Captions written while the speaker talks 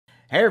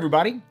Hey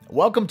everybody,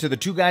 welcome to the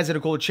Two Guys at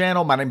a Cool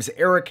channel. My name is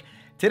Eric.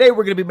 Today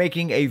we're going to be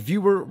making a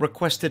viewer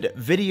requested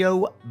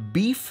video,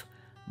 beef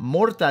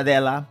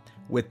mortadella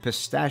with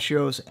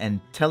pistachios and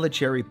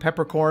telecherry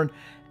peppercorn.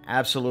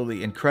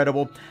 Absolutely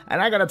incredible.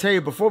 And I gotta tell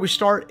you, before we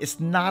start, it's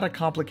not a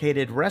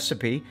complicated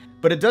recipe,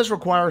 but it does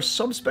require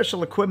some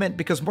special equipment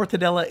because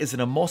mortadella is an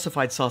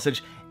emulsified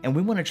sausage and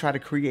we want to try to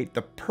create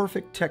the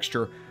perfect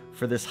texture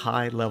for this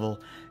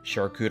high-level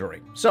charcuterie.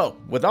 So,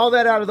 with all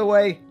that out of the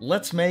way,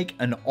 let's make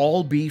an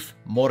all-beef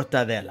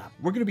mortadella.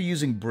 We're going to be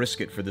using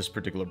brisket for this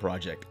particular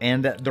project,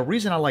 and the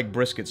reason I like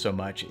brisket so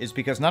much is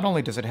because not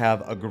only does it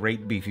have a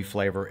great beefy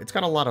flavor, it's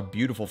got a lot of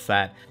beautiful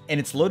fat, and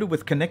it's loaded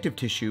with connective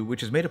tissue,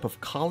 which is made up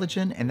of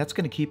collagen, and that's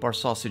going to keep our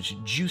sausage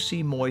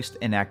juicy, moist,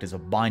 and act as a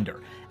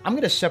binder. I'm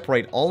going to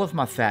separate all of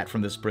my fat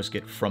from this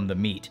brisket from the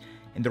meat,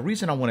 and the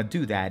reason I want to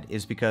do that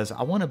is because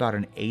I want about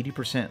an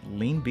 80%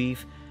 lean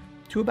beef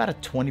to about a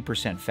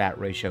 20% fat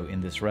ratio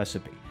in this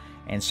recipe.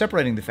 And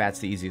separating the fat's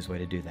the easiest way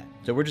to do that.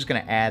 So we're just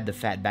gonna add the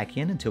fat back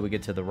in until we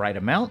get to the right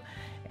amount.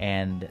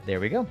 And there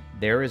we go.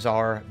 There is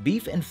our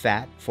beef and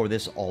fat for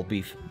this all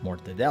beef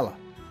mortadella.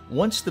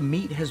 Once the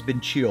meat has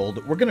been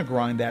chilled, we're gonna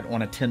grind that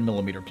on a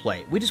 10mm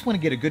plate. We just wanna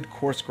get a good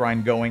coarse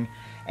grind going.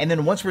 And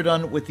then once we're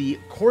done with the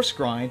coarse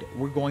grind,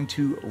 we're going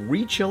to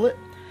re-chill it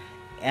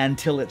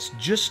until it's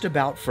just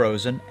about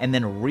frozen and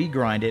then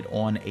regrind it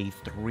on a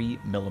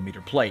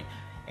 3mm plate.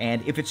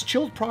 And if it's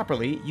chilled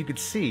properly, you could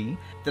see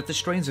that the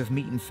strains of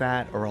meat and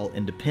fat are all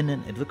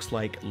independent. It looks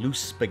like loose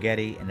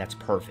spaghetti, and that's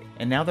perfect.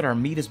 And now that our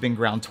meat has been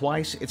ground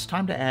twice, it's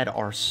time to add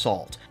our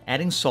salt.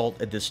 Adding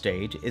salt at this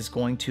stage is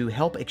going to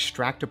help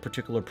extract a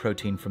particular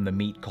protein from the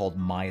meat called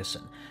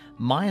myosin.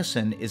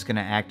 Myosin is going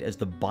to act as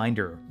the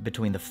binder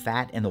between the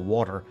fat and the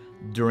water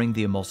during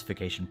the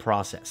emulsification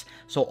process.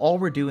 So all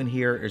we're doing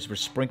here is we're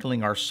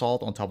sprinkling our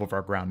salt on top of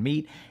our ground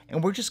meat,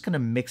 and we're just going to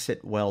mix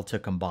it well to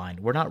combine.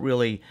 We're not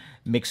really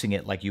mixing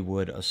it like you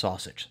would a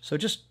sausage. So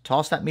just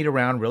toss that meat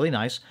around really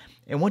nice,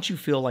 and once you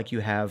feel like you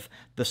have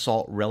the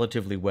salt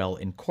relatively well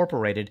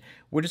incorporated,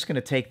 we're just going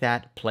to take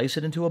that, place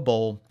it into a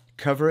bowl,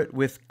 cover it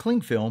with cling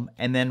film,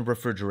 and then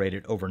refrigerate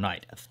it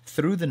overnight.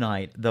 Through the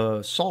night,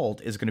 the salt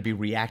is going to be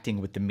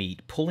reacting with the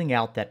meat, pulling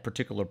out that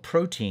particular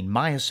protein,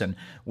 myosin,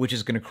 which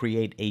is going to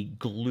create a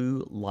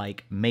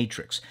glue-like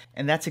matrix.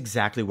 And that's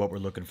exactly what we're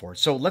looking for.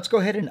 So let's go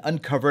ahead and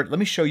uncover it. Let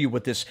me show you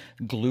what this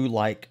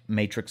glue-like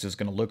matrix is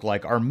going to look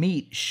like. Our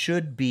meat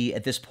should be,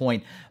 at this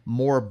point,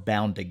 more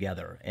bound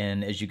together.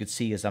 And as you can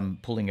see as I'm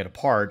pulling it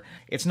apart,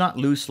 it's not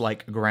loose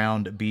like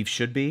ground beef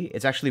should be.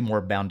 It's actually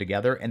more bound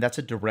together, and that's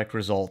a direct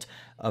result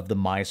of the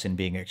myosin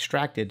being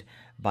extracted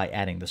by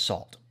adding the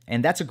salt.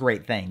 And that's a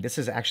great thing. This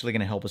is actually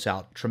going to help us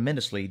out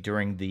tremendously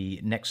during the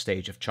next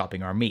stage of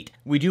chopping our meat.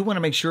 We do want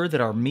to make sure that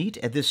our meat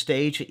at this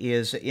stage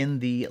is in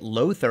the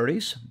low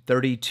 30s.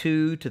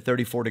 32 to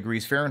 34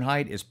 degrees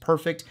Fahrenheit is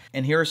perfect.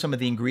 And here are some of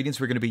the ingredients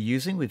we're going to be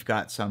using. We've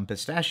got some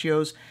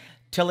pistachios,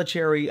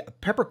 telecherry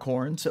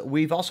peppercorns.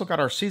 We've also got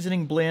our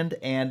seasoning blend,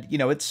 and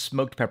it's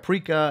smoked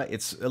paprika,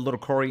 it's a little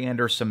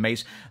coriander, some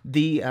mace.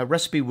 The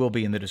recipe will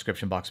be in the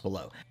description box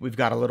below. We've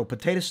got a little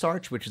potato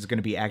starch, which is going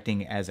to be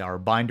acting as our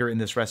binder in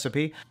this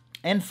recipe.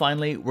 And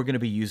finally, we're going to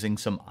be using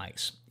some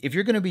ice. If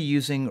you're going to be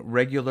using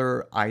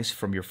regular ice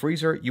from your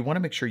freezer, you want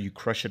to make sure you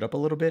crush it up a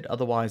little bit,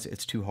 otherwise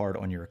it's too hard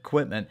on your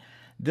equipment.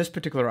 This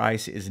particular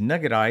ice is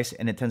nugget ice,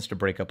 and it tends to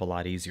break up a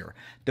lot easier.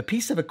 The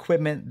piece of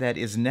equipment that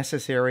is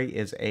necessary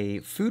is a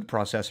food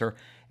processor,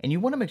 and you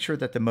want to make sure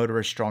that the motor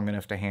is strong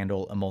enough to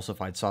handle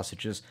emulsified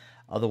sausages.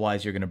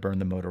 Otherwise, you're going to burn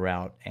the motor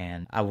out,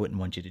 and I wouldn't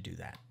want you to do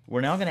that.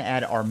 We're now going to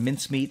add our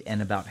mincemeat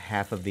and about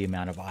half of the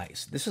amount of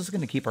ice. This is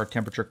going to keep our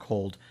temperature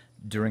cold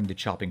during the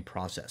chopping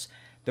process.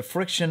 The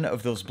friction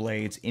of those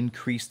blades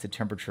increase the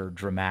temperature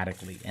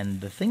dramatically, and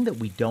the thing that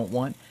we don't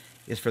want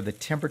is for the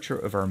temperature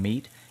of our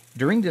meat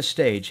during this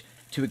stage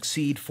to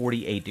exceed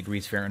 48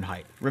 degrees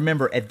Fahrenheit.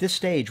 Remember, at this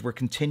stage, we're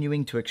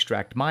continuing to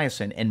extract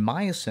myosin, and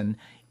myosin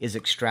is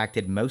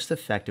extracted most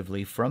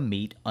effectively from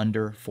meat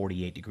under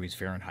 48 degrees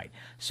Fahrenheit.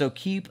 So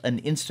keep an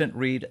instant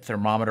read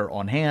thermometer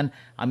on hand.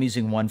 I'm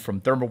using one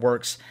from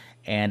ThermoWorks,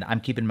 and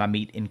I'm keeping my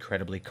meat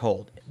incredibly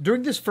cold.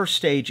 During this first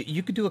stage,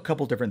 you could do a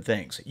couple different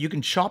things. You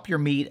can chop your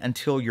meat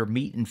until your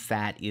meat and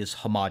fat is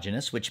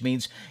homogeneous, which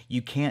means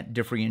you can't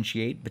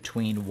differentiate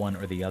between one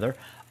or the other.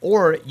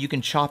 Or you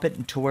can chop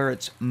it to where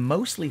it's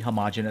mostly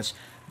homogeneous,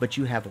 but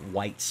you have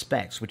white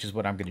specks, which is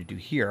what I'm going to do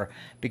here,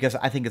 because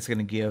I think it's going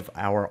to give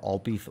our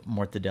all-beef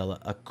mortadella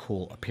a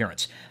cool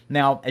appearance.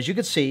 Now, as you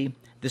can see,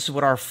 this is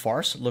what our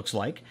farce looks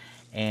like.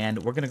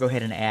 And we're going to go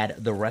ahead and add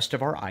the rest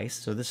of our ice.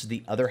 So this is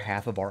the other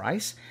half of our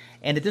ice.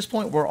 And at this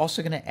point, we're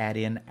also going to add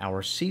in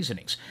our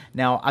seasonings.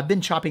 Now, I've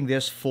been chopping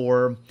this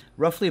for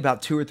roughly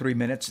about 2 or 3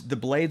 minutes. The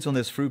blades on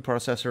this food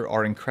processor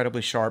are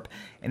incredibly sharp,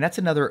 and that's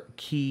another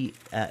key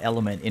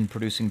element in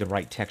producing the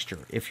right texture.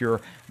 If your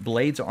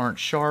blades aren't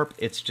sharp,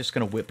 it's just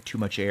going to whip too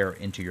much air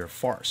into your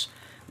farce.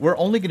 We're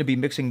only going to be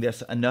mixing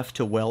this enough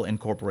to well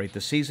incorporate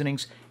the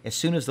seasonings. As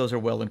soon as those are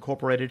well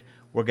incorporated,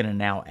 we're going to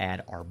now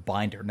add our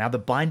binder. Now the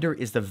binder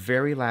is the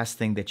very last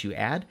thing that you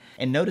add.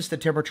 And notice the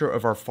temperature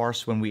of our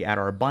farce when we add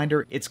our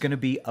binder. It's going to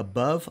be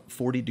above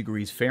 40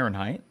 degrees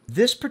Fahrenheit.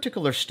 This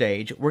particular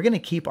stage, we're going to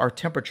keep our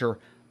temperature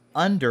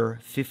under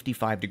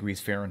 55 degrees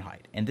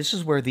Fahrenheit. And this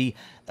is where the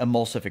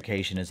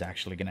emulsification is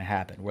actually going to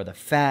happen, where the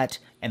fat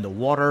and the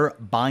water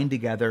bind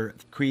together,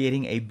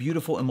 creating a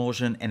beautiful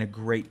emulsion and a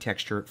great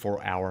texture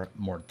for our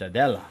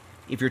mortadella.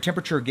 If your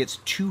temperature gets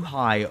too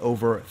high,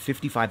 over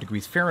 55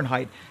 degrees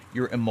Fahrenheit,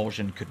 your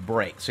emulsion could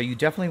break. So you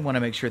definitely want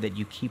to make sure that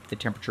you keep the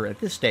temperature at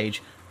this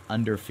stage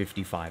under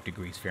 55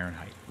 degrees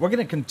Fahrenheit. We're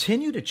going to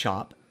continue to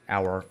chop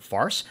our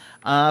farce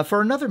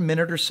for another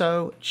minute or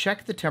so.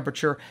 Check the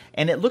temperature,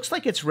 and it looks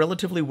like it's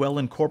relatively well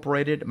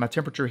incorporated. My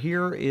temperature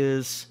here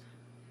is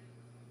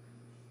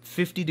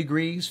 50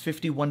 degrees,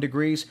 51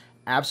 degrees.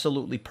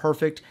 Absolutely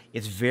perfect.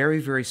 It's very,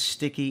 very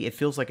sticky. It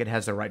feels like it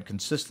has the right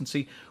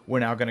consistency. We're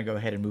now going to go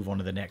ahead and move on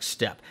to the next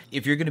step.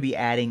 If you're going to be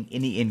adding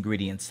any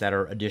ingredients that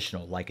are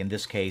additional, like in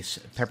this case,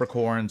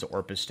 peppercorns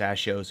or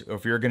pistachios, or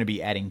if you're going to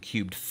be adding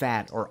cubed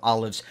fat or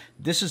olives,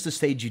 this is the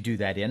stage you do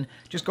that in.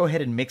 Just go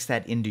ahead and mix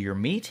that into your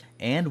meat,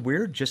 and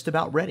we're just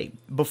about ready.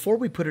 Before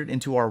we put it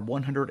into our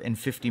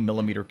 150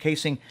 millimeter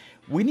casing,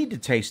 we need to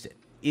taste it.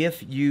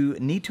 If you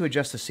need to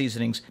adjust the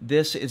seasonings,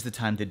 this is the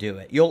time to do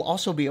it. You'll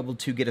also be able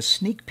to get a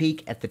sneak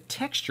peek at the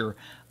texture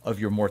of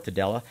your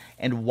mortadella.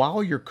 And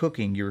while you're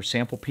cooking your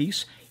sample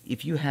piece,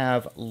 if you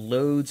have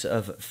loads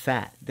of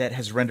fat that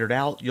has rendered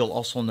out, you'll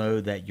also know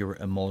that your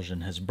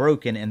emulsion has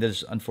broken, and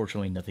there's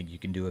unfortunately nothing you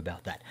can do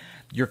about that.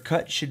 Your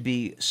cut should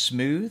be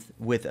smooth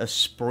with a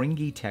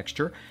springy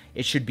texture.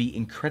 It should be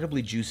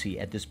incredibly juicy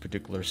at this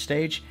particular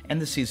stage,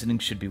 and the seasoning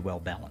should be well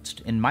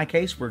balanced. In my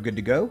case, we're good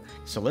to go,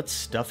 so let's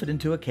stuff it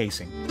into a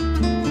casing.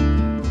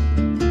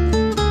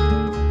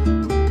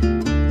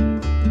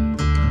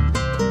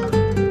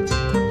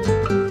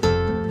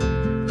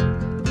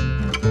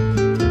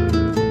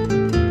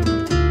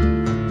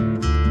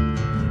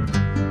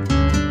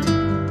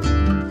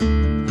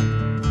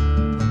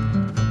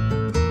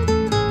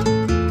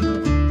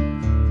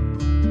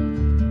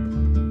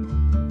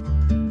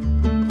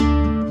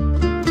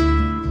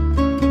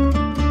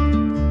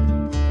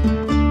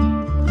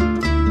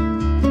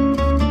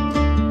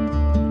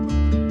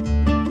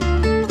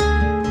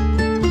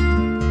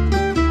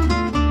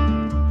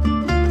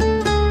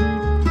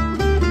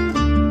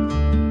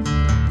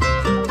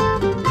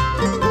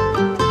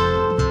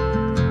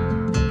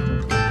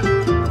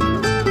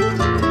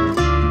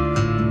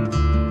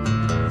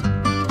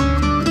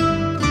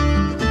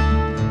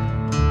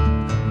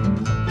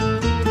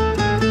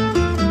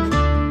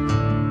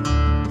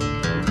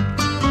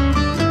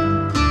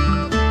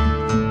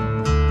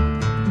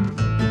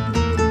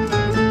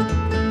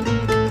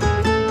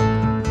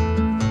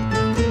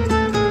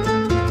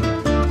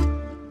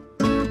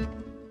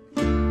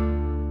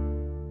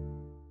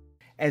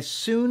 As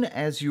soon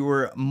as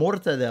your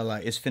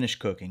mortadella is finished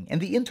cooking,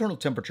 and the internal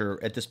temperature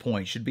at this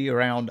point should be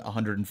around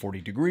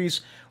 140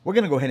 degrees, we're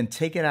going to go ahead and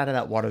take it out of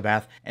that water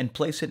bath and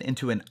place it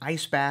into an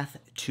ice bath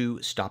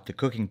to stop the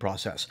cooking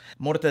process.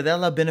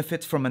 Mortadella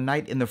benefits from a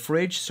night in the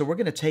fridge, so we're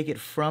going to take it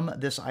from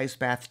this ice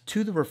bath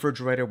to the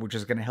refrigerator, which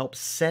is going to help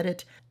set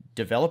it,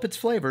 develop its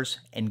flavors,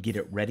 and get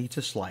it ready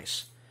to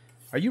slice.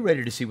 Are you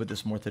ready to see what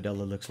this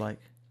mortadella looks like?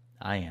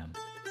 I am.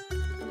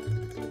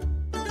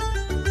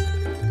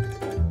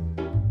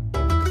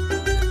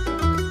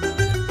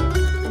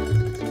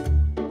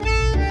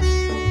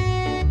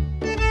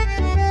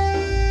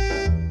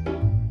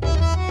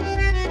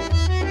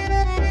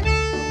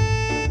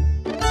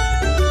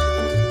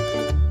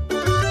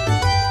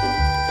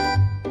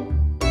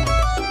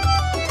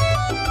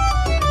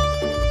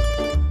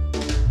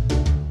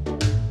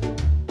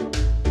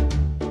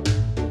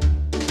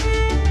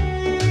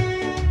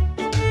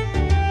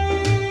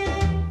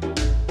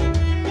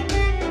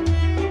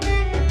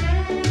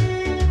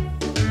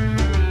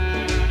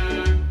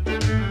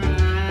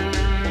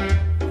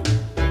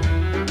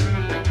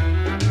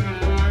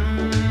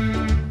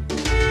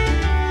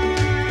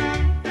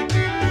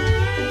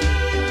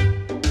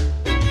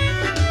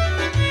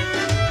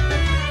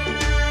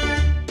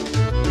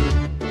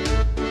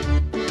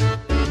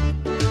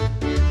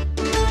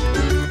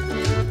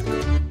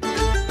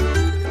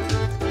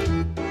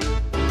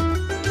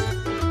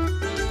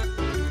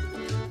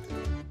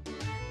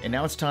 And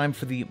now it's time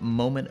for the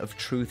moment of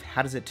truth.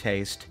 How does it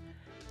taste?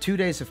 2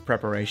 days of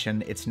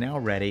preparation. It's now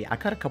ready. I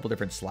cut a couple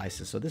different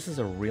slices, so this is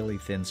a really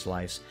thin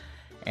slice.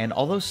 And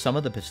although some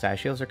of the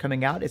pistachios are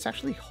coming out, it's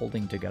actually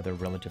holding together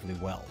relatively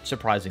well,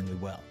 surprisingly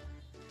well.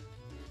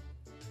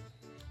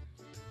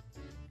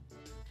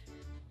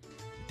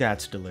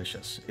 That's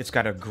delicious. It's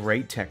got a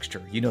great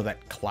texture. You know,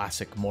 that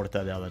classic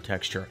mortadella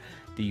texture.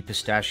 The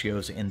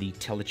pistachios and the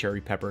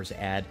cherry peppers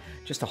add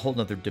just a whole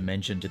nother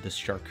dimension to this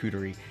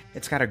charcuterie.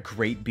 It's got a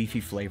great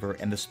beefy flavor,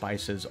 and the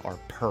spices are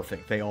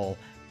perfect. They all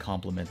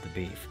complement the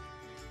beef.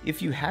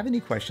 If you have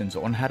any questions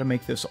on how to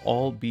make this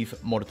all beef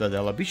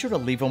mortadella, be sure to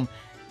leave them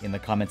in the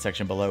comment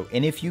section below.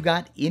 And if you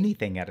got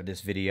anything out of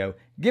this video,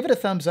 give it a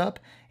thumbs up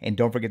and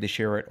don't forget to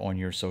share it on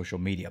your social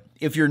media.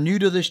 If you're new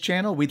to this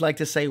channel, we'd like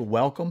to say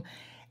welcome,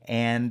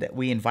 and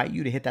we invite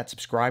you to hit that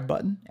subscribe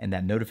button and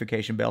that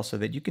notification bell so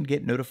that you can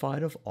get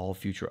notified of all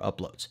future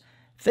uploads.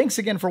 Thanks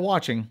again for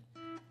watching.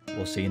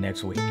 We'll see you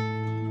next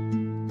week.